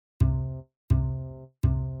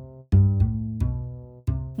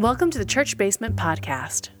Welcome to the Church Basement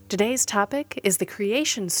Podcast. Today's topic is the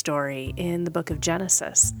creation story in the book of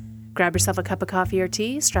Genesis. Grab yourself a cup of coffee or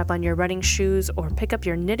tea, strap on your running shoes, or pick up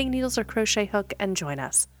your knitting needles or crochet hook and join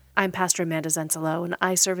us. I'm Pastor Amanda Zensalo, and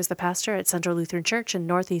I serve as the pastor at Central Lutheran Church in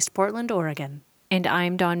Northeast Portland, Oregon. And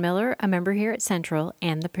I'm Dawn Miller, a member here at Central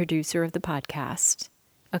and the producer of the podcast.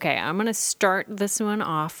 Okay, I'm going to start this one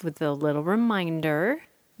off with a little reminder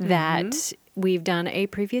that we've done a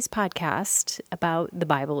previous podcast about the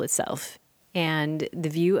Bible itself. And the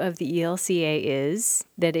view of the ELCA is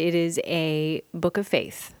that it is a book of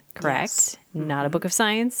faith, correct? Yes. Not a book of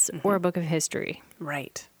science or a book of history.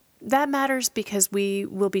 Right. That matters because we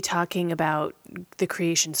will be talking about the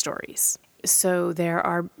creation stories. So there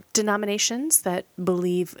are denominations that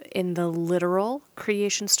believe in the literal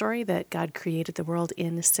creation story, that God created the world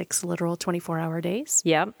in 6 literal 24-hour days.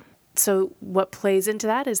 Yep. So what plays into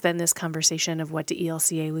that is then this conversation of what do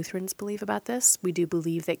ELCA Lutherans believe about this. We do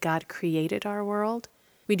believe that God created our world.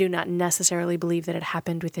 We do not necessarily believe that it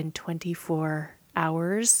happened within 24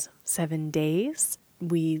 hours, 7 days.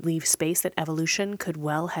 We leave space that evolution could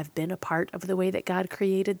well have been a part of the way that God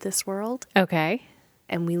created this world. Okay.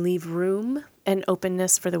 And we leave room and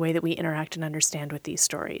openness for the way that we interact and understand with these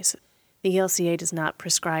stories. The ELCA does not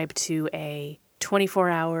prescribe to a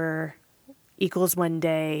 24-hour equals 1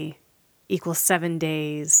 day equals 7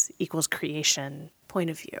 days equals creation point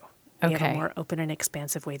of view. We have a more open and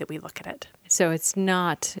expansive way that we look at it. So it's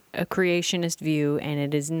not a creationist view, and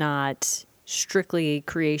it is not strictly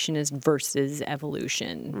creationist versus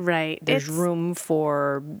evolution. Right. There's room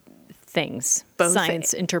for things, Both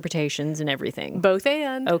science interpretations and everything. Both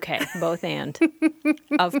and. Okay, both and.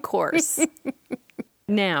 Of course.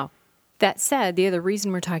 Now, that said, the other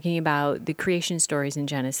reason we're talking about the creation stories in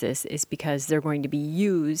Genesis is because they're going to be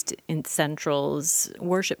used in Central's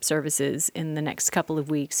worship services in the next couple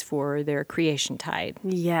of weeks for their Creation Tide.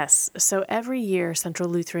 Yes. So every year, Central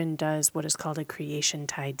Lutheran does what is called a Creation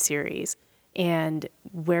Tide series, and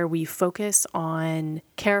where we focus on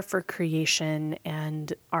care for creation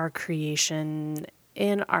and our creation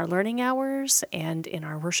in our learning hours and in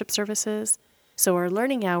our worship services. So our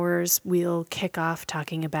learning hours, we'll kick off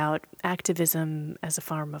talking about activism as a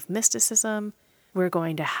form of mysticism. We're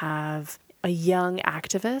going to have a young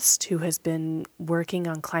activist who has been working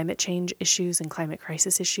on climate change issues and climate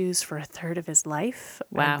crisis issues for a third of his life.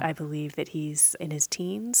 Wow. I believe that he's in his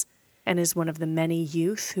teens and is one of the many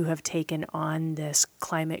youth who have taken on this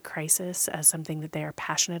climate crisis as something that they are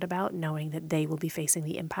passionate about, knowing that they will be facing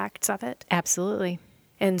the impacts of it. Absolutely.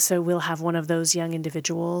 And so we'll have one of those young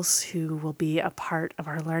individuals who will be a part of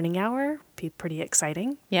our learning hour. Be pretty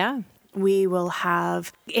exciting. Yeah. We will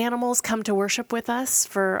have animals come to worship with us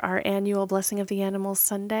for our annual Blessing of the Animals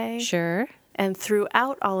Sunday. Sure. And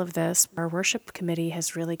throughout all of this, our worship committee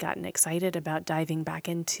has really gotten excited about diving back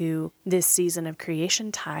into this season of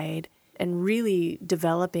Creation Tide and really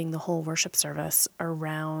developing the whole worship service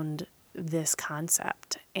around this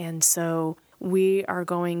concept. And so we are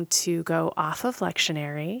going to go off of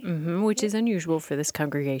lectionary. Which is unusual for this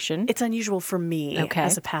congregation. It's unusual for me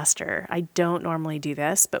as a pastor. I don't normally do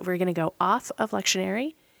this, but we're going to go off of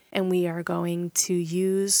lectionary, and we are going to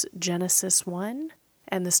use Genesis 1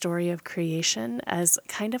 and the story of creation as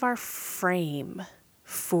kind of our frame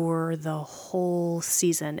for the whole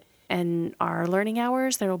season. And our learning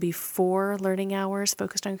hours, there will be 4 learning hours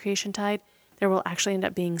focused on Creation Tide. There will actually end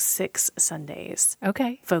up being 6 Sundays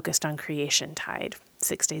focused on Creation Tide.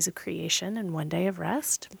 6 days of creation and 1 day of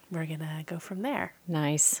rest. We're going to go from there.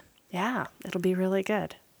 Nice. Yeah, it'll be really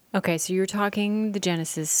good. Okay, so you're talking the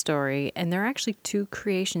Genesis story, and there are actually 2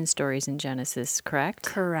 creation stories in Genesis, correct?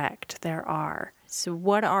 Correct, there are. So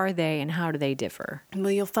what are they and how do they differ?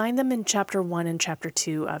 Well, you'll find them in chapter 1 and chapter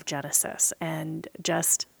 2 of Genesis. And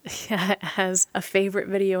just as a favorite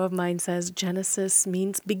video of mine says, Genesis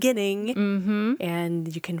means beginning.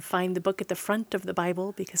 And you can find the book at the front of the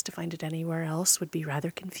Bible because to find it anywhere else would be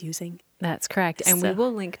rather confusing. That's correct. And we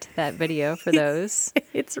will link to that video for those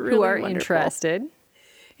it's really who are wonderful. interested.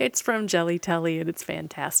 It's from Jelly Telly and it's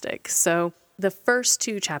fantastic. So the first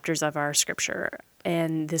 2 chapters of our scripture,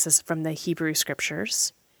 and this is from the Hebrew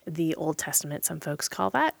scriptures, the Old Testament, some folks call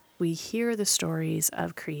that, we hear the stories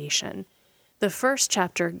of creation. The first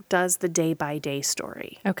chapter does the day-by-day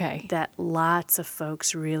story. Okay. That lots of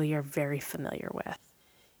folks really are very familiar with.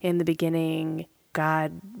 In the beginning,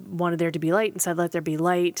 God wanted there to be light and said, let there be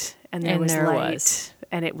light. And there was light.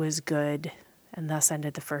 And it was good. And thus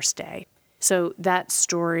ended the first day. So that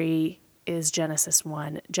story is Genesis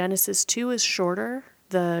 1. Genesis 2 is shorter.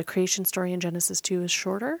 The creation story in Genesis 2 is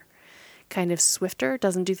shorter. kind of swifter,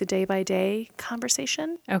 doesn't do the day by day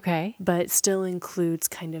conversation, Okay. but still includes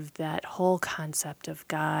kind of that whole concept of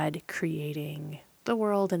God creating the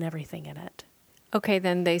world and everything in it. Okay,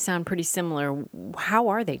 then they sound pretty similar. How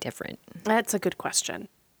are they different? That's a good question.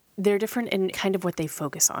 They're different in kind of what they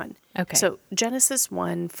focus on. Okay. So Genesis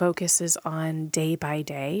 1 focuses on day by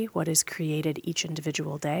day, what is created each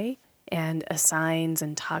individual day, and assigns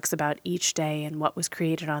and talks about each day and what was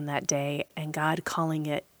created on that day, and God calling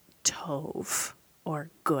it Tov,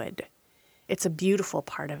 or good. It's a beautiful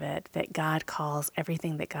part of it that God calls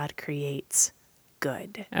everything that God creates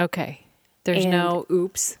good. Okay. There's no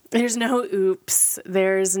oops. There's no oops.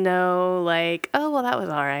 There's no like, oh, well, that was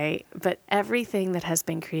all right. But everything that has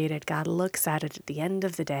been created, God looks at it at the end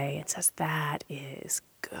of the day and says, that is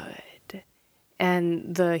good.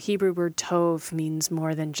 And the Hebrew word tov means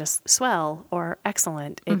more than just swell or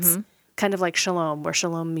excellent. It's kind of like shalom, where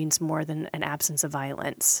shalom means more than an absence of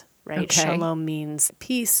violence. Right? Okay. Shalom means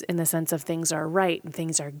peace in the sense of things are right and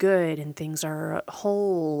things are good and things are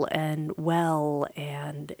whole and well.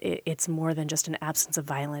 And it's more than just an absence of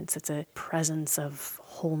violence. It's a presence of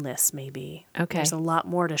wholeness, maybe. Okay. There's a lot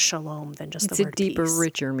more to shalom than just It's the a word deeper, peace.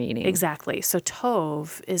 richer meaning. Exactly. So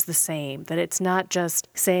tov is the same, that it's not just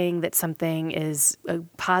saying that something is a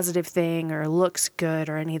positive thing or looks good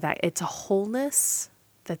or any of that. It's a wholeness,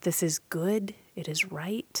 that this is good, it is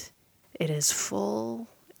right, it is full,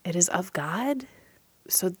 it is of God.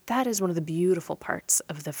 So that is one of the beautiful parts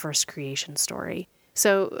of the first creation story.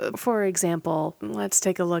 So, for example, let's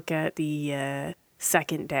take a look at the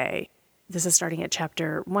second day. This is starting at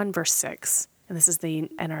chapter 1, verse 6, and this is the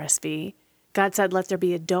NRSV. God said, "Let there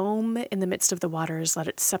be a dome in the midst of the waters. Let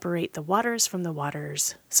it separate the waters from the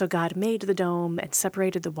waters." So God made the dome and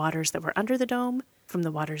separated the waters that were under the dome from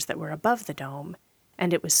the waters that were above the dome.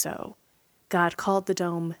 And it was so. God called the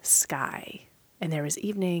dome sky. And there was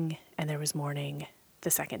evening and there was morning the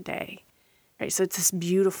second day. Right? So it's this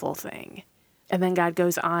beautiful thing. And then God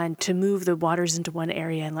goes on to move the waters into one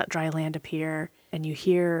area and let dry land appear. And you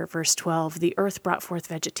hear verse 12, "The earth brought forth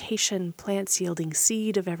vegetation, plants yielding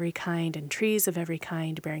seed of every kind, and trees of every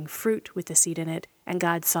kind, bearing fruit with the seed in it. And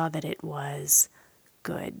God saw that it was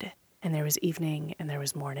good. And there was evening and there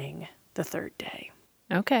was morning the third day."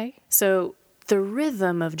 Okay. So the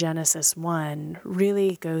rhythm of Genesis 1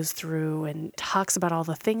 really goes through and talks about all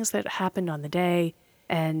the things that happened on the day.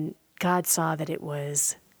 And God saw that it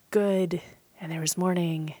was good. And there was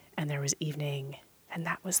morning, and there was evening, and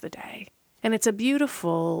that was the day. And it's a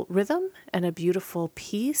beautiful rhythm and a beautiful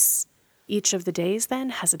piece. Each of the days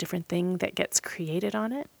then has a different thing that gets created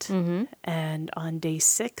on it. And on day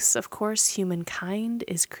 6, of course, humankind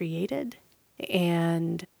is created.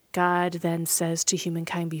 And God then says to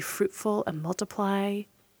humankind, "Be fruitful and multiply,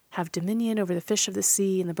 have dominion over the fish of the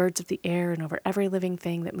sea and the birds of the air and over every living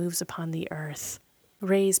thing that moves upon the earth.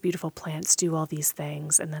 Raise beautiful plants, do all these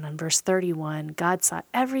things." And then on verse 31, God saw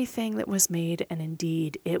everything that was made, and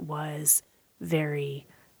indeed it was very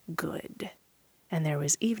good. And there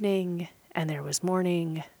was evening, and there was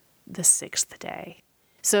morning, the sixth day.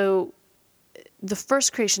 So the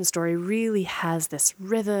first creation story really has this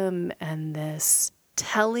rhythm and this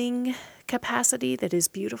telling capacity that is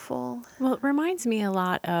beautiful. Well, it reminds me a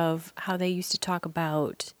lot of how they used to talk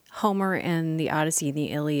about Homer and the Odyssey and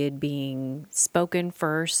the Iliad being spoken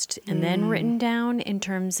first and then written down, in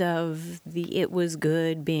terms of the "it was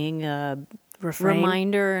good" being a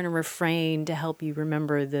reminder and a refrain to help you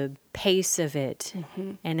remember the pace of it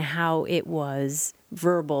and how it was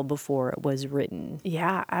verbal before it was written.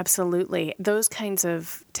 Yeah, absolutely. Those kinds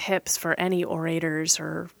of tips for any orators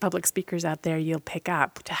or public speakers out there, you'll pick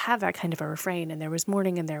up to have that kind of a refrain. And there was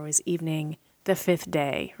morning and there was evening the fifth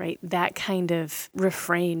day, right? That kind of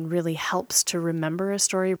refrain really helps to remember a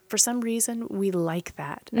story. For some reason, we like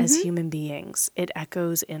that as human beings. It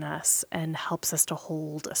echoes in us and helps us to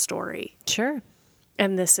hold a story. Sure.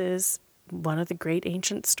 And this is one of the great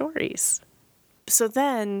ancient stories. So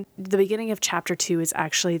then the beginning of chapter 2 is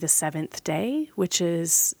actually the seventh day, which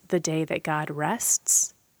is the day that God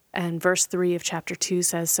rests. And verse 3 of chapter 2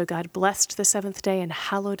 says, "So God blessed the seventh day and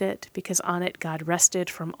hallowed it, because on it God rested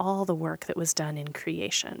from all the work that was done in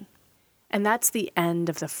creation." And that's the end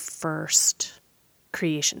of the first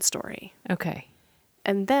creation story. Okay.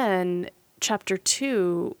 And then chapter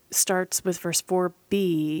 2 starts with verse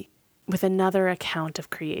 4b with another account of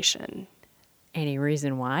creation. Any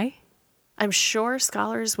reason why? I'm sure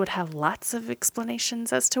scholars would have lots of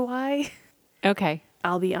explanations as to why. Okay.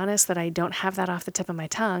 I'll be honest that I don't have that off the tip of my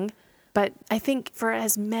tongue. But I think for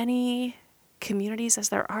as many communities as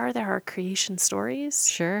there are creation stories.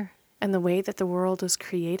 Sure. And the way that the world was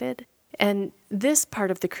created. And this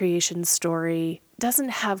part of the creation story doesn't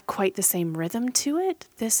have quite the same rhythm to it.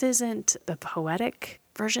 This isn't the poetic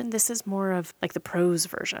version. This is more of like the prose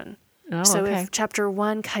version. Oh, so okay. if chapter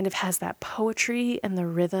 1 kind of has that poetry and the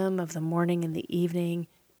rhythm of the morning and the evening,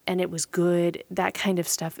 and it was good, that kind of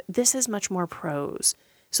stuff, this is much more prose.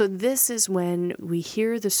 So this is when we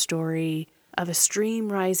hear the story of a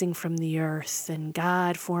stream rising from the earth and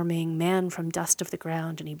God forming man from dust of the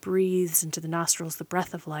ground, and he breathes into the nostrils the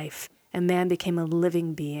breath of life, and man became a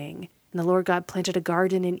living being. And the Lord God planted a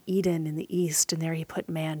garden in Eden in the east, and there he put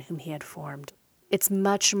man whom he had formed. It's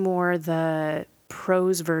much more the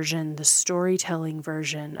prose version, the storytelling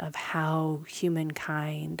version of how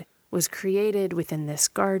humankind was created within this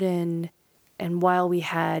garden. And while we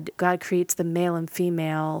had God creates the male and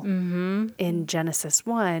female in Genesis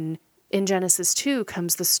 1, in Genesis 2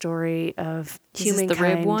 comes the story of humankind. Is this the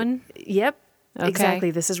rib one? Yep. Okay.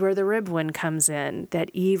 Exactly. This is where the rib one comes in, that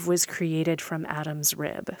Eve was created from Adam's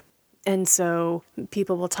rib. And so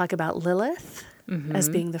people will talk about Lilith as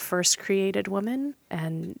being the first created woman.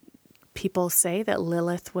 And people say that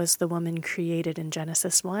Lilith was the woman created in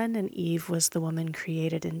Genesis 1 and Eve was the woman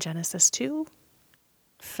created in Genesis 2.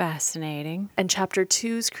 Fascinating. And chapter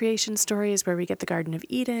 2's creation story is where we get the Garden of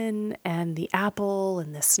Eden and the apple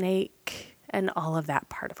and the snake and all of that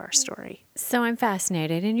part of our story. So I'm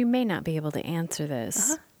fascinated, and you may not be able to answer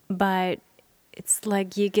this, but it's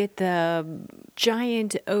like you get the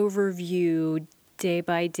giant overview, day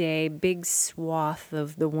by day, big swath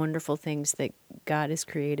of the wonderful things that God has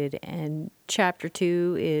created. And chapter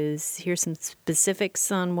 2 is, here's some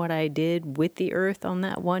specifics on what I did with the earth on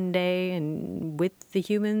that one day and with the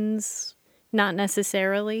humans. Not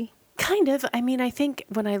necessarily. Kind of. I mean, I think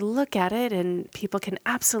when I look at it, and people can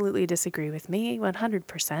absolutely disagree with me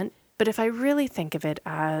 100%, but if I really think of it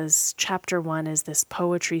as chapter 1 is this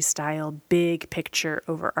poetry style, big picture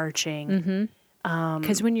overarching.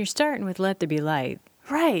 Because when you're starting with Let There Be Light.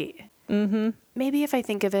 Right. Maybe if I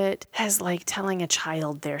think of it as like telling a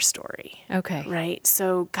child their story. Okay. Right?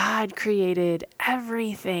 So God created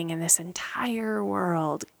everything in this entire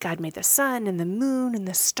world. God made the sun and the moon and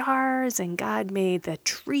the stars, and God made the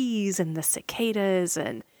trees and the cicadas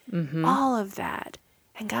and all of that.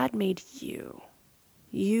 And God made you.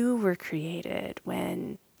 You were created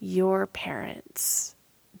when your parents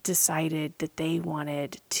decided that they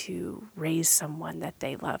wanted to raise someone that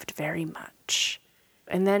they loved very much.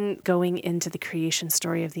 And then going into the creation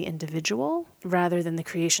story of the individual rather than the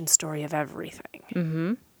creation story of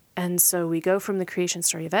everything. And so we go from the creation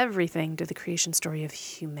story of everything to the creation story of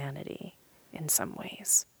humanity in some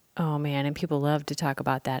ways. Oh, man. And people love to talk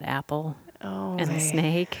about that apple Oh, and the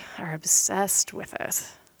snake. Are obsessed with it.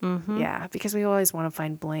 Yeah, because we always want to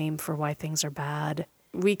find blame for why things are bad.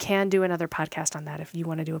 We can do another podcast on that if you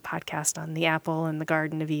want to do a podcast on the apple and the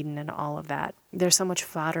Garden of Eden and all of that. There's so much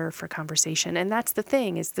fodder for conversation. And that's the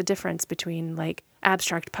thing, is the difference between like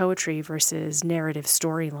abstract poetry versus narrative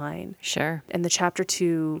storyline. Sure. And the chapter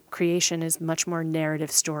 2 creation is much more narrative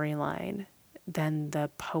storyline than the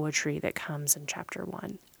poetry that comes in chapter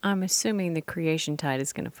 1. I'm assuming the creation tide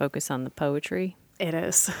is going to focus on the poetry. It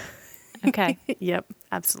is. Okay. Yep,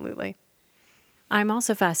 absolutely. I'm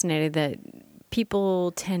also fascinated that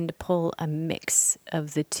people tend to pull a mix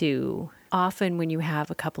of the two. Often when you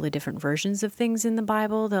have a couple of different versions of things in the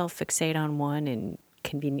Bible, they'll fixate on one and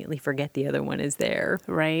conveniently forget the other one is there.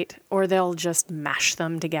 Right. Or they'll just mash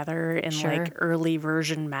them together in Sure. like early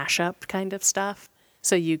version mashup kind of stuff.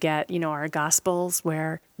 So you get, our Gospels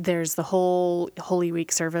where there's the whole Holy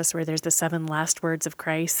Week service where there's the 7 last words of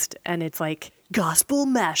Christ, and it's like gospel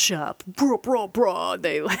mashup, brah, brah, brah.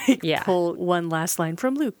 They pull one last line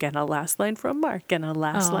from Luke and a last line from Mark and a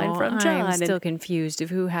last line from John. I'm still confused of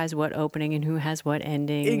who has what opening and who has what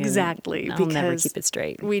ending. Exactly. I'll never because keep it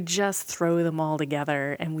straight. We just throw them all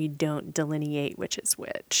together and we don't delineate which is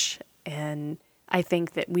which. And I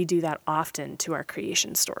think that we do that often to our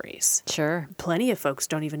creation stories. Sure. Plenty of folks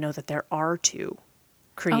don't even know that there are 2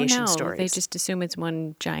 creation stories. They just assume it's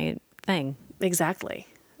one giant thing. Exactly.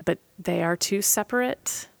 But they are 2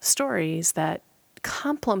 separate stories that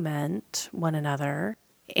complement one another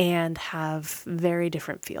and have very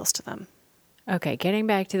different feels to them. Okay, getting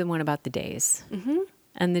back to the one about the days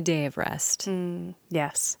and the day of rest.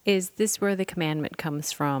 Yes. Is this where the commandment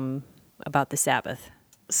comes from about the Sabbath?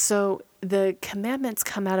 So the commandments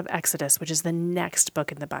come out of Exodus, which is the next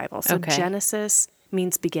book in the Bible. So Okay. Genesis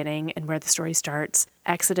means beginning and where the story starts.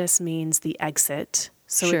 Exodus means the exit.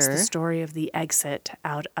 So it's the Sure. story of the exit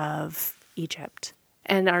out of Egypt.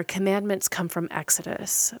 And our commandments come from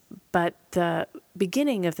Exodus. But the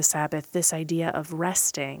beginning of the Sabbath, this idea of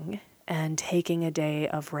resting and taking a day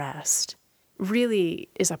of rest, really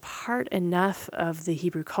is a part enough of the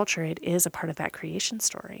Hebrew culture. It is a part of that creation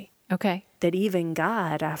story. Okay. That even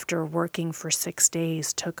God, after working for 6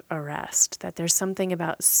 days, took a rest. That there's something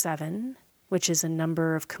about 7, which is a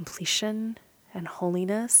number of completion and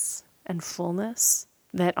holiness and fullness,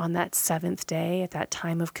 that on that 7th day, at that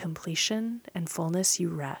time of completion and fullness, you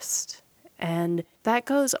rest. And that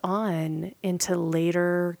goes on into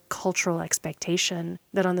later cultural expectation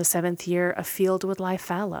that on the 7th year, a field would lie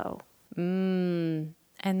fallow. And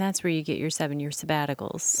that's where you get your 7-year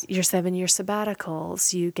sabbaticals. Your 7-year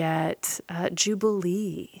sabbaticals, you get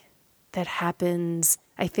Jubilee that happens,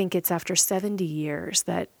 I think it's after 70 years,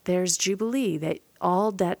 that there's Jubilee, that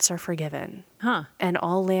all debts are forgiven. And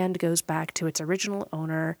all land goes back to its original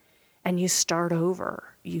owner, and you start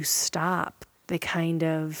over. You stop the kind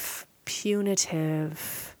of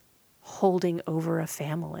punitive holding over a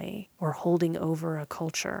family or holding over a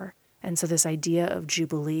culture. And so this idea of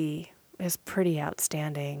Jubilee is pretty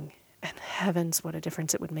outstanding. And heavens, what a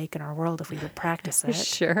difference it would make in our world if we would practice it.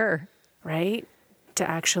 Sure. Right? To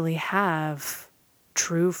actually have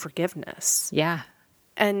true forgiveness. Yeah.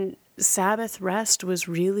 And Sabbath rest was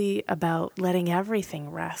really about letting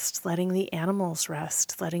everything rest, letting the animals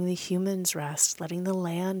rest, letting the humans rest, letting the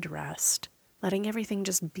land rest, letting everything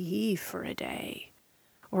just be for a day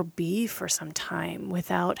or be for some time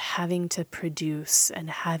without having to produce and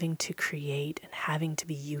having to create and having to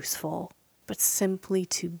be useful, but simply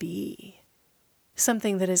to be.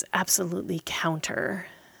 Something that is absolutely counter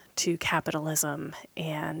to capitalism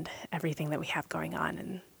and everything that we have going on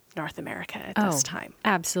in North America at this time.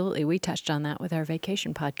 Absolutely. We touched on that with our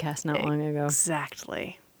vacation podcast not long ago.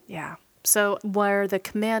 Exactly. Yeah. So where the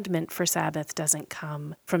commandment for Sabbath doesn't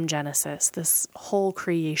come from Genesis, this whole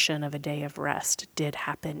creation of a day of rest did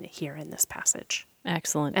happen here in this passage.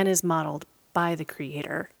 Excellent. And is modeled by the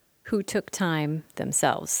Creator. Who took time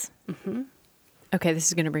themselves. Mm-hmm. Okay, this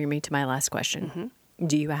is going to bring me to my last question. Mm-hmm.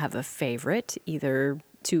 Do you have a favorite, either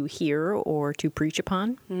to hear or to preach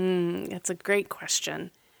upon? It's a great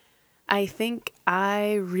question. I think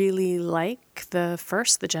I really like the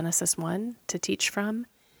Genesis 1 to teach from.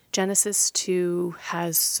 Genesis 2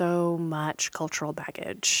 has so much cultural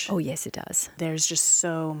baggage. Oh, yes, it does. There's just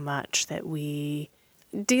so much that we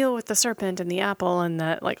deal with the serpent and the apple and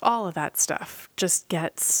all of that stuff just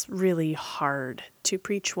gets really hard to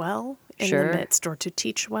preach well in the midst, or to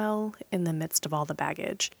teach well in the midst of all the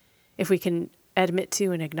baggage. If we can admit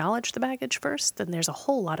to and acknowledge the baggage first, then there's a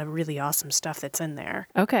whole lot of really awesome stuff that's in there.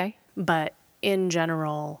 Okay. But in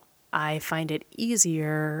general, I find it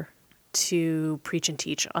easier to preach and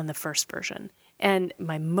teach on the first version. And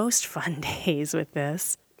my most fun days with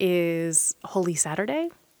this is Holy Saturday.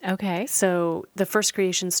 Okay. So the first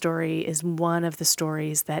creation story is one of the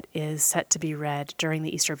stories that is set to be read during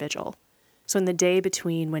the Easter Vigil. So in the day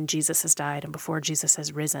between when Jesus has died and before Jesus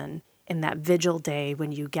has risen, in that vigil day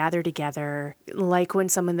when you gather together, like when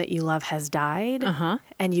someone that you love has died,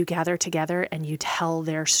 and you gather together and you tell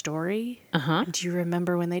their story. And do you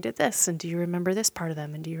remember when they did this? And do you remember this part of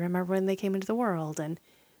them? And do you remember when they came into the world? And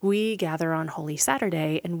we gather on Holy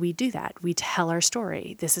Saturday and we do that. We tell our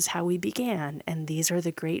story. This is how we began. And these are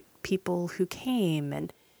the great people who came.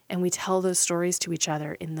 And we tell those stories to each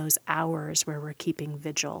other in those hours where we're keeping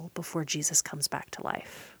vigil before Jesus comes back to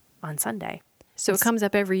life on Sunday. So it comes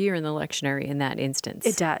up every year in the lectionary in that instance.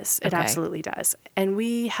 It does. It absolutely does. And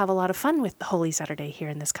we have a lot of fun with Holy Saturday here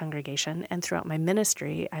in this congregation. And throughout my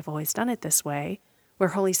ministry, I've always done it this way, where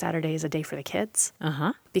Holy Saturday is a day for the kids.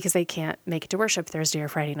 Because they can't make it to worship Thursday or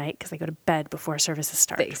Friday night because they go to bed before services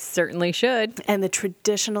start. They certainly should. And the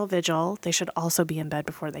traditional vigil, they should also be in bed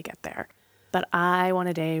before they get there. But I want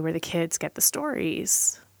a day where the kids get the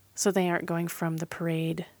stories, so they aren't going from the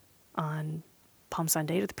parade on Palm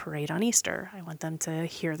Sunday to the parade on Easter. I want them to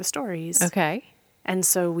hear the stories. Okay. And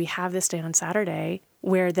so we have this day on Saturday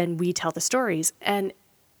where then we tell the stories. And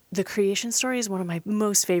the creation story is one of my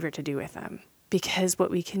most favorite to do with them, because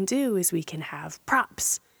what we can do is we can have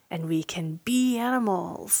props and we can be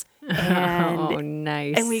animals. And,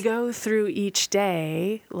 nice. And we go through each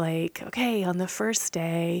day like, okay, on the first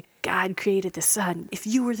day, God created the sun. If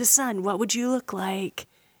you were the sun, what would you look like?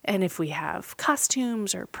 And if we have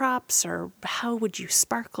costumes or props or how would you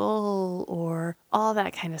sparkle or all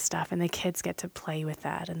that kind of stuff. And the kids get to play with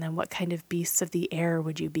that. And then what kind of beasts of the air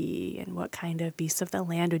would you be? And what kind of beasts of the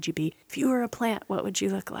land would you be? If you were a plant, what would you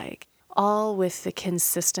look like? All with the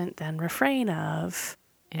consistent then refrain of,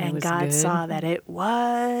 and God good. saw that it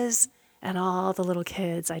was. And all the little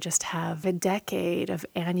kids, I just have a decade of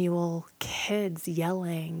annual kids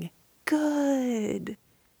yelling, good,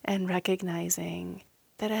 and recognizing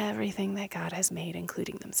that everything that God has made,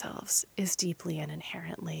 including themselves, is deeply and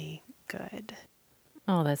inherently good.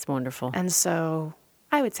 Oh, that's wonderful. And so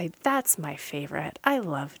I would say that's my favorite. I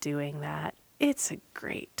love doing that. It's a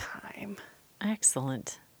great time.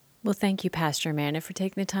 Excellent. Well, thank you, Pastor Amanda, for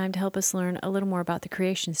taking the time to help us learn a little more about the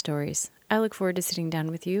creation stories. I look forward to sitting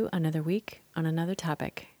down with you another week on another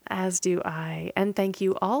topic. As do I. And thank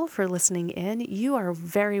you all for listening in. You are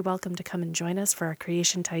very welcome to come and join us for our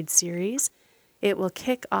Creation Tide series. It will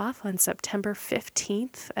kick off on September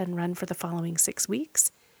 15th and run for the following 6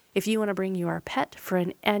 weeks. If you want to bring your pet for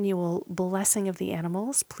an annual blessing of the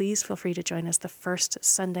animals, please feel free to join us the first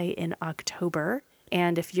Sunday in October.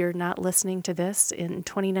 And if you're not listening to this in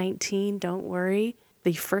 2019, don't worry.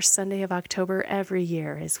 The first Sunday of October every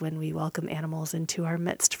year is when we welcome animals into our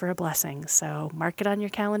midst for a blessing. So mark it on your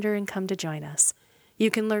calendar and come to join us. You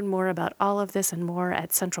can learn more about all of this and more at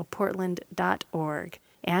centralportland.org.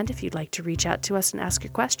 And if you'd like to reach out to us and ask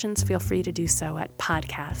your questions, feel free to do so at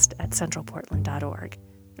podcast@centralportland.org.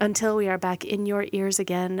 Until we are back in your ears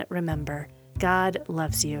again, remember, God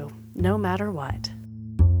loves you no matter what.